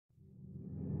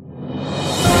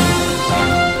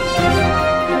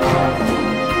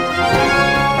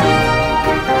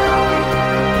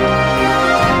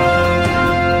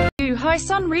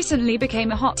recently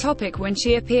became a hot topic when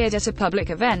she appeared at a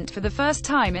public event for the first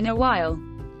time in a while.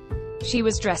 She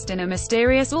was dressed in a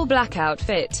mysterious all-black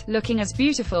outfit, looking as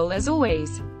beautiful as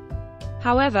always.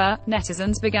 However,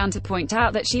 netizens began to point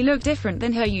out that she looked different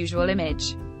than her usual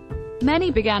image. Many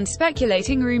began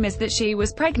speculating rumors that she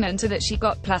was pregnant or that she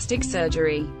got plastic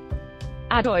surgery.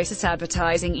 Adoisis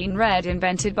advertising in red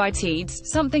invented by Teeds,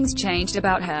 something's changed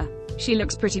about her. She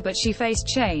looks pretty but she face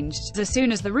changed. As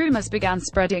soon as the rumors began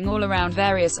spreading all around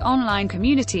various online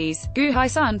communities, Goo Hye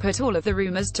Sun put all of the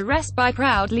rumors to rest by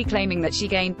proudly claiming that she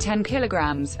gained 10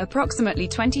 kilograms, approximately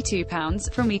 22 pounds,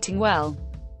 from eating well.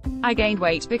 "I gained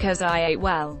weight because I ate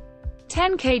well.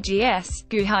 10 kgs,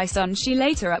 Goo Hye Sun." She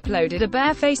later uploaded a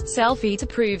barefaced selfie to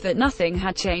prove that nothing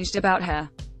had changed about her.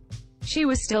 She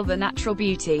was still the natural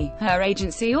beauty. Her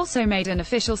agency also made an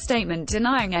official statement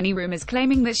denying any rumors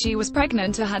claiming that she was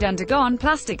pregnant or had undergone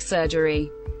plastic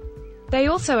surgery. They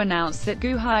also announced that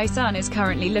Goo Hye Sun is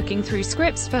currently looking through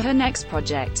scripts for her next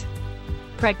project.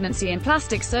 Pregnancy and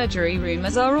plastic surgery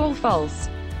rumors are all false.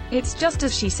 It's just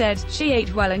as she said, she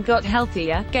ate well and got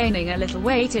healthier, gaining a little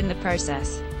weight in the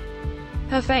process.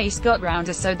 Her face got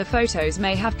rounder so the photos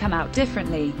may have come out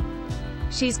differently.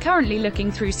 She's currently looking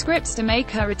through scripts to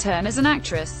make her return as an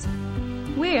actress.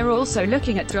 We're also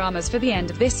looking at dramas for the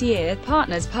end of this year.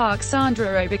 Partners Park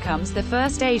Sandra Oh becomes the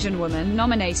first Asian woman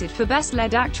nominated for Best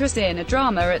Lead Actress in a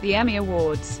Drama at the Emmy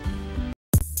Awards.